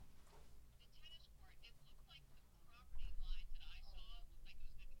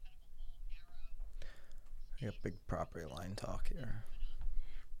I got big property line talk here.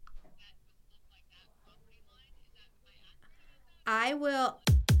 I will.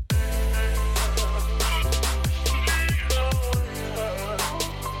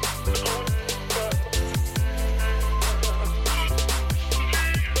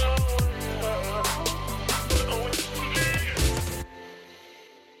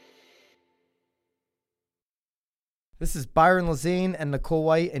 This is Byron Lazine and Nicole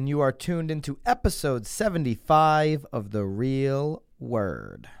White, and you are tuned into episode 75 of The Real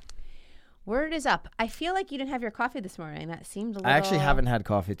Word. Word is up. I feel like you didn't have your coffee this morning. That seemed a little... I actually haven't had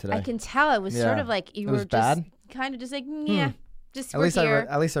coffee today. I can tell. It was sort of like you were just kind of just like, yeah, just at least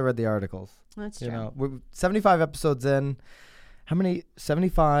I read the articles. That's true. You know, we're 75 episodes in. How many?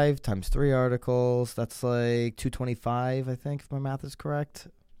 75 times 3 articles. That's like 225, I think, if my math is correct.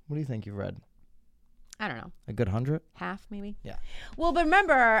 What do you think you've read? I don't know. A good 100? Half, maybe? Yeah. Well, but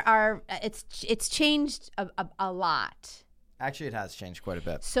remember, it's changed a lot. Actually, it has changed quite a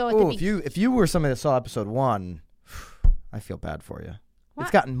bit. So if you were somebody that saw episode 1, I feel bad for you. What?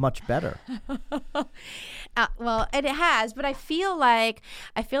 It's gotten much better. Well, it has, but I feel like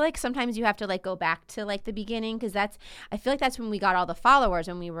sometimes you have to like go back to like the beginning because I feel like that's when we got all the followers,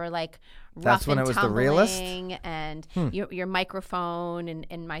 when we were like that's when it was the realest and your microphone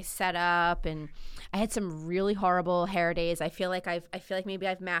and my setup, and I had some really horrible hair days. I feel like maybe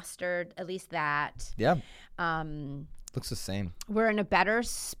I've mastered at least that. Yeah. Looks the same. We're in a better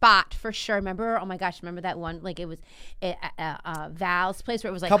spot for sure. Remember? Oh my gosh! Remember that one? Like it was Val's place where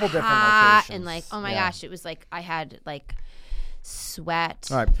it was like couple different hot locations. And like oh my gosh, it was like I had like sweat.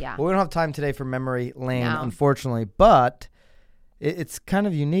 All right. Yeah. Well, we don't have time today for memory lane, No. unfortunately, but it's kind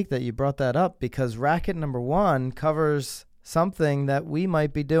of unique that you brought that up because racket number 1 covers something that we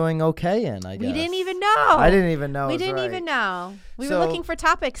might be doing okay in, I guess. We didn't even know. I didn't even know. We didn't even know. We were looking for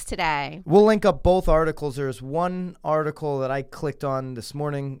topics today. We'll link up both articles. There's one article that I clicked on this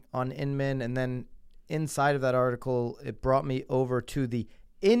morning on Inman, and then inside of that article, it brought me over to the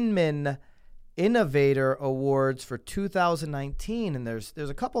Inman Innovator Awards for 2019. And there's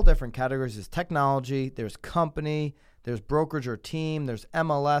a couple different categories. There's technology, there's company, there's brokerage or team, there's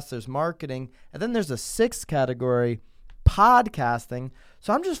MLS, there's marketing, and then there's a 6th category, podcasting.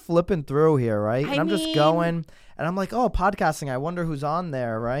 So I'm just flipping through here, right? And I'm just going, and I'm like, oh, podcasting, I wonder who's on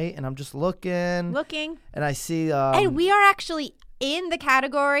there, right? And I'm just looking. And I see... and we are actually in the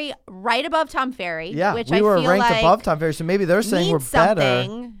category right above Tom Ferry. Yeah, which we were feel ranked like above Tom Ferry, so maybe they're saying we're better.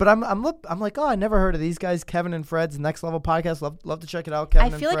 Something. But I'm like, oh, I never heard of these guys. Kevin and Fred's Next Level Podcast. Love to check it out,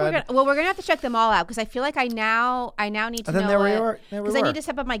 Kevin and Fred. I feel like we're gonna have to check them all out because I feel like I now need to know. And then there we are. Because I need to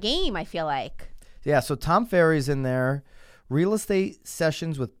step up my game, I feel like. Yeah, so Tom Ferry's in there. Real Estate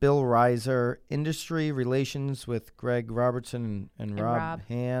Sessions with Bill Reiser. Industry Relations with Greg Robertson and Rob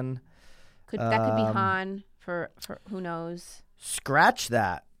Han. That could be Han for who knows. Scratch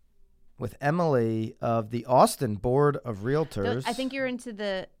That with Emily of the Austin Board of Realtors. I think you're into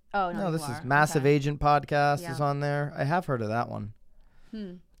the... Oh, no, this is Massive Agent Podcast is on there. I have heard of that one.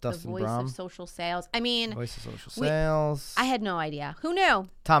 Dustin the voice Brom. of social sales. I mean... Voice of social sales. I had no idea. Who knew?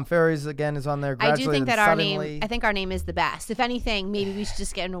 Tom Ferry's, again, is on there. I do think that our name is the best. If anything, maybe we should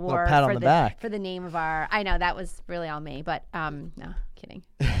just get an award for the name of our... I know, that was really all me, but no, kidding.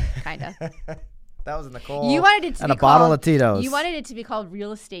 Kind of. That was Nicole. You wanted it to and be a bottle called, of Tito's. You wanted it to be called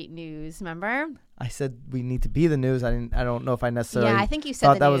Real Estate News, remember? I said we need to be the news. I don't know if I necessarily. Yeah, I think you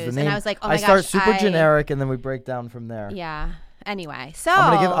said that news, was the name. And I was like, oh my gosh. I start super generic, and then we break down from there. Yeah. Anyway, so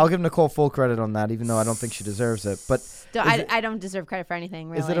I'll give Nicole full credit on that, even though I don't think she deserves it. But I don't deserve credit for anything,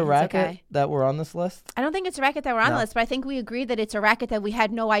 really. Is it a racket that we're on this list? I don't think it's a racket that we're on the list, but I think we agreed that it's a racket that we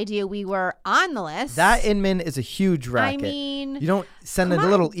had no idea we were on the list. That Inman is a huge racket. I mean, you don't send a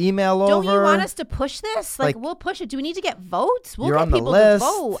little email over. Don't you want us to push this? Like we'll push it. Do we need to get votes? We'll get people to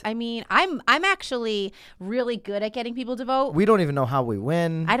vote. I mean, I'm actually really good at getting people to vote. We don't even know how we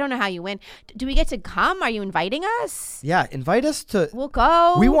win. I don't know how you win. Do we get to come? Are you inviting us? Yeah, invite us to. We'll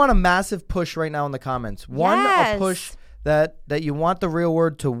go. We want a massive push right now in the comments. One, a push that you want the Real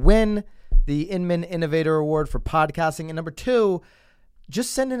Word to win the Inman Innovator Award for podcasting. And number 2,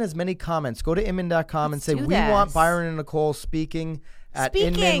 just send in as many comments. Go to inman.com and say, we want Byron and Nicole speaking at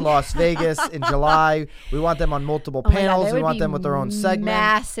Inman Las Vegas in July. We want them on multiple panels. We want them with their own segment.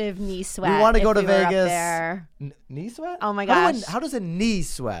 Massive knee sweat. We want to go to Vegas. Knee sweat? Oh my gosh. How does a knee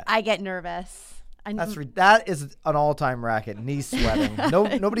sweat? I get nervous. That is an all-time racket. Knee sweating.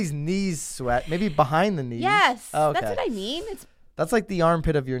 Nobody's knees sweat. Maybe behind the knees. Yes, okay. That's what I mean. That's like the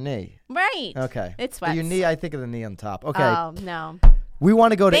armpit of your knee. Right. Okay. It sweats. Your knee. I think of the knee on top. Okay. Oh no. We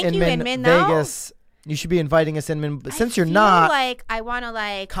want to go to Inman, Vegas. You should be inviting us, Inman. But since you're not, like I want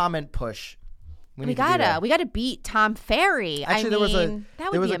to comment push. We gotta beat Tom Ferry. Actually, there was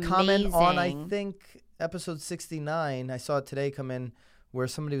a comment amazing. on, I think, episode 69. I saw it today come in where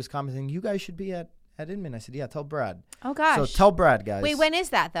somebody was commenting, you guys should be at Inman. I said, yeah, tell Brad. Oh, gosh. So tell Brad, guys. Wait, when is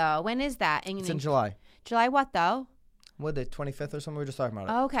that, though? When is that? It's in July. July what, though? What, the 25th or something? We were just talking about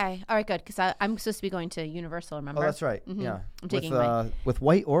it. Oh, okay. All right, good. Because I'm supposed to be going to Universal, remember? Oh, that's right. Mm-hmm. Yeah. I'm taking with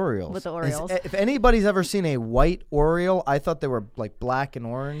white Orioles. With the Orioles. If anybody's ever seen a white Oriole, I thought they were like black and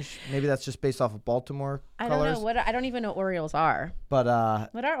orange. Maybe that's just based off of Baltimore colors. I don't know. I don't even know what Orioles are. But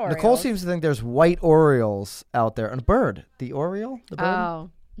what are Orioles? Nicole seems to think there's white Orioles out there. And a bird. The Oriole? The bird? Oh.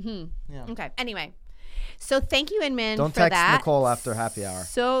 Mm-hmm. Yeah. Okay. Anyway. So thank you, Inman, Don't for that. Don't text Nicole after happy hour.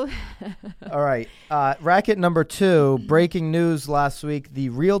 So, all right. Racket number 2, breaking news last week. The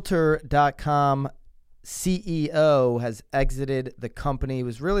Realtor.com CEO has exited the company. He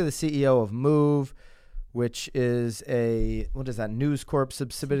was really the CEO of Move, which is News Corp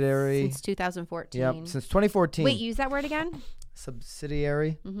subsidiary. Since 2014. Yep, since 2014. Wait, use that word again?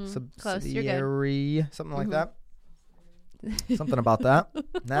 Subsidiary. Mm-hmm. Subsidiary. Close, something like that. Something about that.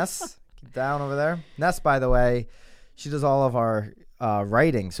 Ness. Keep down over there. Ness, by the way, she does all of our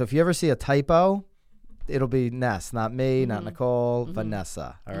writing. So if you ever see a typo, it'll be Ness, not me, not Nicole,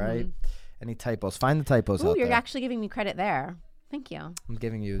 Vanessa. All right? Any typos. Find the typos out there. You're actually giving me credit there. Thank you. I'm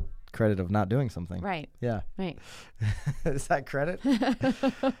giving you credit of not doing something. Right. Yeah. Right. Is that credit?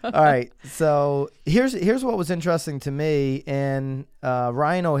 All right. So here's what was interesting to me. And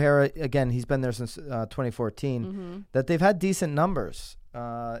Ryan O'Hara, again, he's been there since 2014, that they've had decent numbers.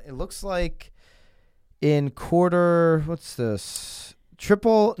 It looks like in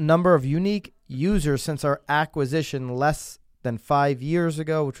triple number of unique users since our acquisition less than 5 years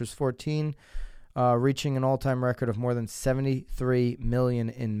ago, which was 14, reaching an all-time record of more than 73 million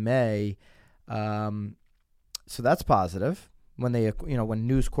in May. So that's positive. When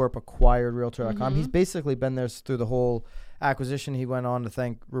News Corp acquired Realtor.com, he's basically been there through the whole acquisition. He went on to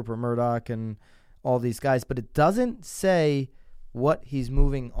thank Rupert Murdoch and all these guys, but it doesn't say what he's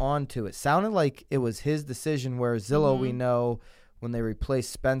moving on to. It sounded like it was his decision, where Zillow, we know, when they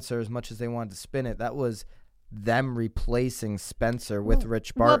replaced Spencer, as much as they wanted to spin it, that was them replacing Spencer with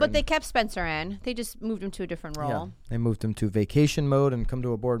Rich Barton. Well, but they kept Spencer in. They just moved him to a different role. Yeah, they moved him to vacation mode and come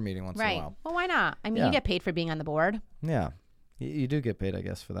to a board meeting once in a while. Well, why not? I mean, you get paid for being on the board. Yeah. You do get paid, I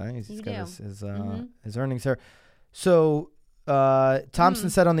guess, for that. He's got his earnings here. So Thompson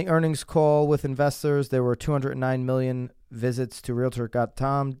said on the earnings call with investors there were 209 million visits to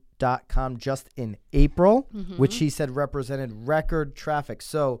Realtor.com just in April, which he said represented record traffic.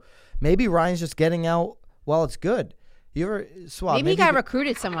 So maybe Ryan's just getting out while it's good. You ever maybe he got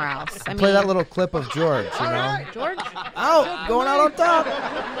recruited somewhere else. Play that little clip of George, George? Out, going out on top.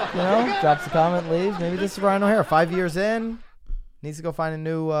 Drops a comment, leaves. Maybe this is Ryan O'Hara. 5 years in, needs to go find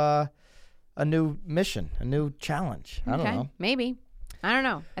a new mission, a new challenge. I don't know. Maybe. I don't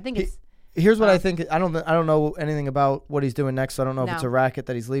know. I think it's... Here's what I think. I don't know anything about what he's doing next, so I don't know if it's a racket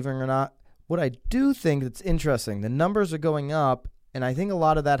that he's leaving or not. What I do think that's interesting, the numbers are going up, and I think a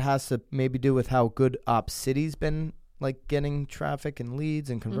lot of that has to maybe do with how good OpCity's been, like getting traffic and leads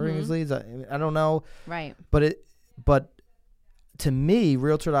and converting his leads. I don't know. Right. But to me,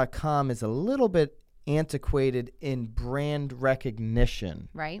 Realtor.com is a little bit antiquated in brand recognition.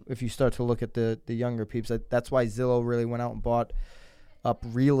 Right. If you start to look at the younger peeps, that's why Zillow really went out and bought up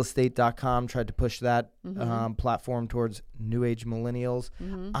realestate.com, tried to push that platform towards new age millennials.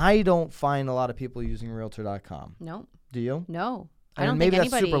 I don't find a lot of people using Realtor.com. No. Do you? No. I don't maybe think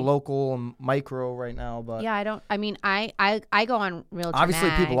anybody... that's super local and micro right now, but yeah, I don't. I mean, I go on Realtor. Obviously,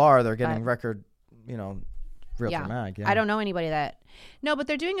 people are. They're getting record, Realtor Mag. Yeah. I don't know anybody that. No, but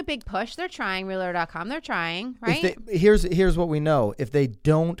they're doing a big push. They're trying Realtor.com. They're trying, right? Here's what we know. If they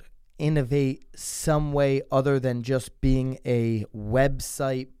don't innovate some way other than just being a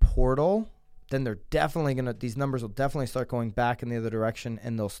website portal, then they're definitely these numbers will definitely start going back in the other direction,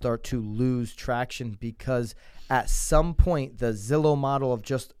 and they'll start to lose traction, because at some point the Zillow model of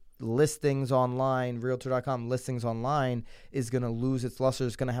just listings online, Realtor.com listings online, is going to lose its luster.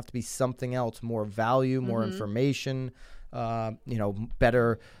 There's going to have to be something else, more value, more information,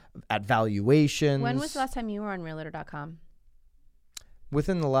 better at valuations. When was the last time you were on Realtor.com?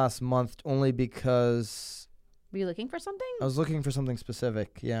 Within the last month, only because... Were you looking for something? I was looking for something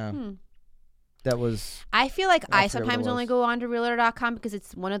specific, yeah. That was... I feel like I sometimes only go on to Realtor.com because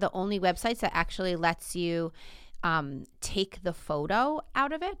it's one of the only websites that actually lets you take the photo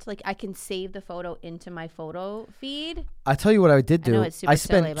out of it. Like, I can save the photo into my photo feed. I tell you what I did do. I know it's super I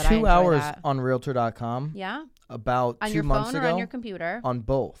spent silly, but 2 hours on Realtor.com. Yeah? about on 2 months ago. On your phone or on your computer? On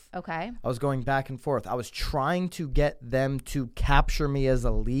both. Okay. I was going back and forth. I was trying to get them to capture me as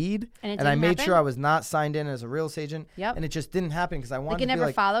a lead. And I made sure I was not signed in as a real estate agent. Yep. And it just didn't happen because I wanted to be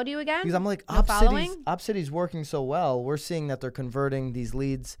never followed you again? Because I'm like, no Op City's working so well. We're seeing that they're converting these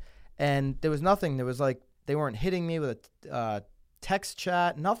leads. And there was nothing. There was like, they weren't hitting me with a text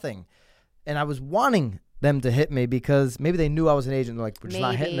chat, nothing. And I was wanting them to hit me because maybe they knew I was an agent. They're like, we're just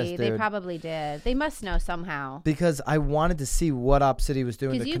not hitting this dude. They probably did. They must know somehow. Because I wanted to see what Op City was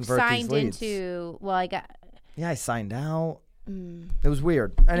doing to convert these leads. Because you signed into, well, I got... Yeah, I signed out. It was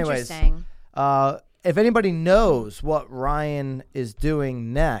weird. Anyways, interesting. If anybody knows what Ryan is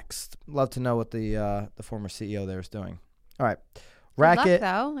doing next, love to know what the former CEO there is doing. All right. Racket, good luck,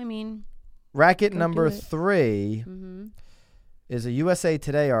 though. I mean... Racket number 3... is a USA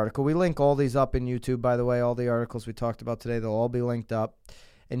Today article. We link all these up in YouTube, by the way. All the articles we talked about today, they'll all be linked up.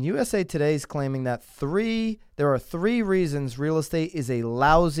 And USA Today is claiming that there are 3 reasons real estate is a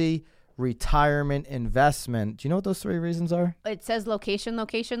lousy retirement investment. Do you know what those 3 reasons are? It says location,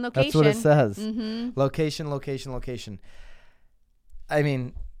 location, That's location. what it says. Mm-hmm. Location, location, location. I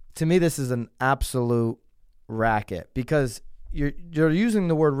mean, to me, this is an absolute racket because you're using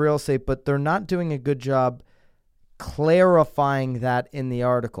the word real estate, but they're not doing a good job clarifying that in the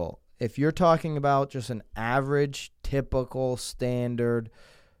article. If you're talking about just an average, typical, standard,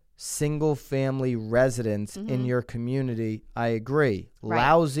 single-family residence in your community, I agree. Right.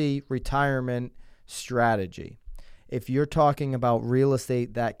 Lousy retirement strategy. If you're talking about real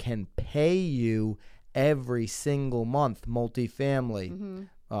estate that can pay you every single month, multifamily,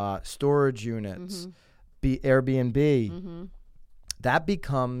 storage units, Airbnb, that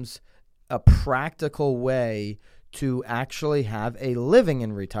becomes a practical way to actually have a living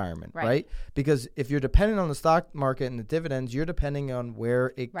in retirement, right? Because if you're dependent on the stock market and the dividends, you're depending on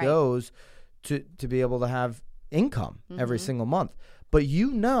where it goes to be able to have income every single month. But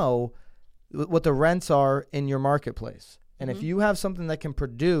you know what the rents are in your marketplace. And if you have something that can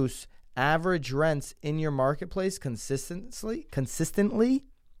produce average rents in your marketplace consistently, I'm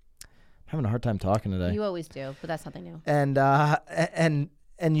having a hard time talking today. You always do, but that's something new.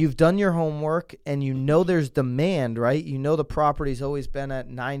 And you've done your homework and you know there's demand, right? You know the property's always been at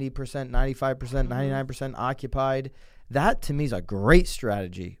 90%, 95%, 99% occupied. That, to me, is a great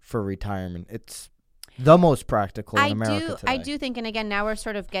strategy for retirement. It's the most practical in America today. I do think, and again, now we're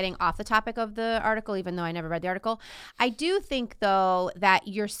sort of getting off the topic of the article, even though I never read the article. I do think, though, that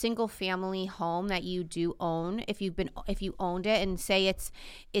your single-family home that you do own, if you owned it and say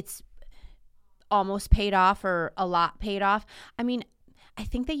it's almost paid off or a lot paid off, I mean, I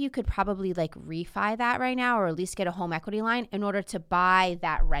think that you could probably like refi that right now, or at least get a home equity line in order to buy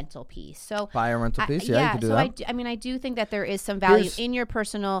that rental piece. So buy a rental piece, you could do that. I do think that there is some value in your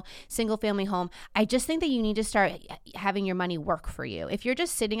personal single family home. I just think that you need to start having your money work for you. If you're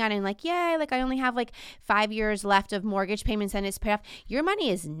just sitting on it and like, I only have like 5 years left of mortgage payments and it's paid off, your money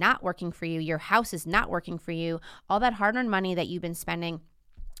is not working for you. Your house is not working for you. All that hard-earned money that you've been spending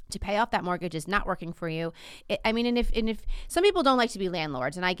to pay off that mortgage is not working for you. And if some people don't like to be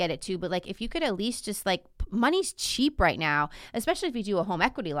landlords, and I get it too, but like if you could at least just like, money's cheap right now, especially if you do a home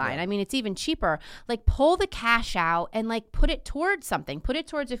equity line. I mean, it's even cheaper. Like pull the cash out and like put it towards something. Put it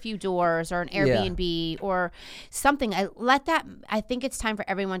towards a few doors or an Airbnb or something. I think it's time for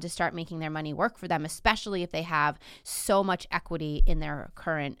everyone to start making their money work for them, especially if they have so much equity in their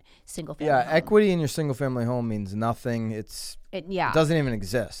current single family home. Equity in your single family home means nothing. It doesn't even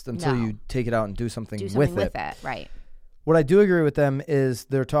exist until you take it out and do something with it. Right. What I do agree with them is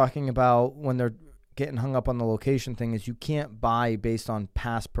they're talking about when they're getting hung up on the location thing is you can't buy based on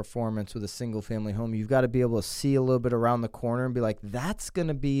past performance with a single family home. You've got to be able to see a little bit around the corner and be like, that's going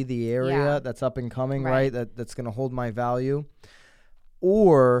to be the area that's up and coming, right? That's going to hold my value.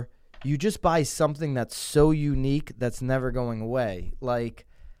 Or you just buy something that's so unique that's never going away. Like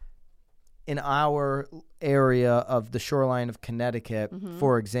in our area of the shoreline of Connecticut,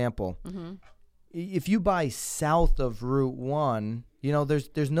 for example, if you buy south of Route 1,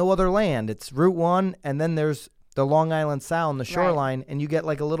 there's no other land. It's Route 1, and then there's the Long Island Sound, the shoreline, and you get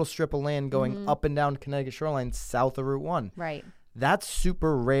like a little strip of land going up and down Connecticut shoreline south of Route 1. Right. That's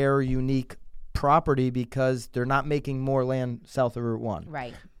super rare, unique property because they're not making more land south of Route 1.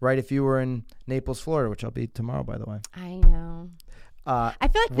 Right. Right. If you were in Naples, Florida, which I'll be tomorrow, by the way. I know. I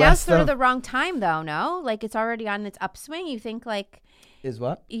feel like now's sort of the wrong time, though, no? Like, it's already on its upswing. You think, like... Is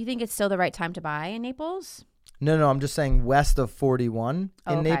what? You think it's still the right time to buy in Naples? No, I'm just saying west of 41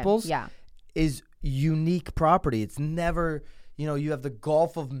 in Naples is unique property. It's never, you have the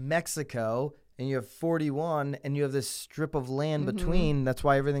Gulf of Mexico and you have 41 and you have this strip of land between. That's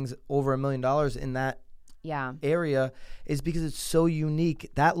why everything's over $1 million in that area is because it's so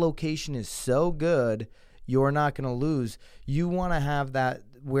unique. That location is so good, you're not going to lose. You want to have that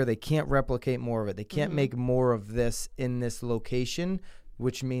where they can't replicate more of it. They can't make more of this in this location,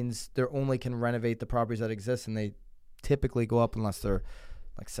 which means they only can renovate the properties that exist, and they typically go up unless they're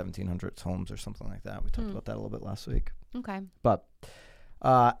like 1,700 homes or something like that. We talked about that a little bit last week. Okay. But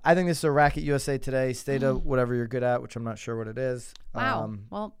I think this is a Racket USA today. Stay to whatever you're good at, which I'm not sure what it is. Wow.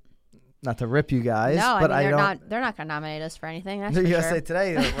 Well, not to rip you guys, no, but they're not going to nominate us for anything. That's for USA sure.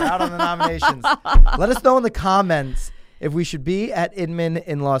 Today. We're out on the nominations. Let us know in the comments if we should be at Inman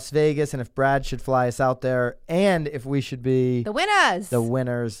in Las Vegas, and if Brad should fly us out there, and if we should be the winners. The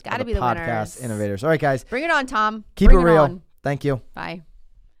winners. Gotta of be the podcast winners. Innovators. All right, guys. Bring it on, Tom. Keep Bring it real. on. Thank you. Bye.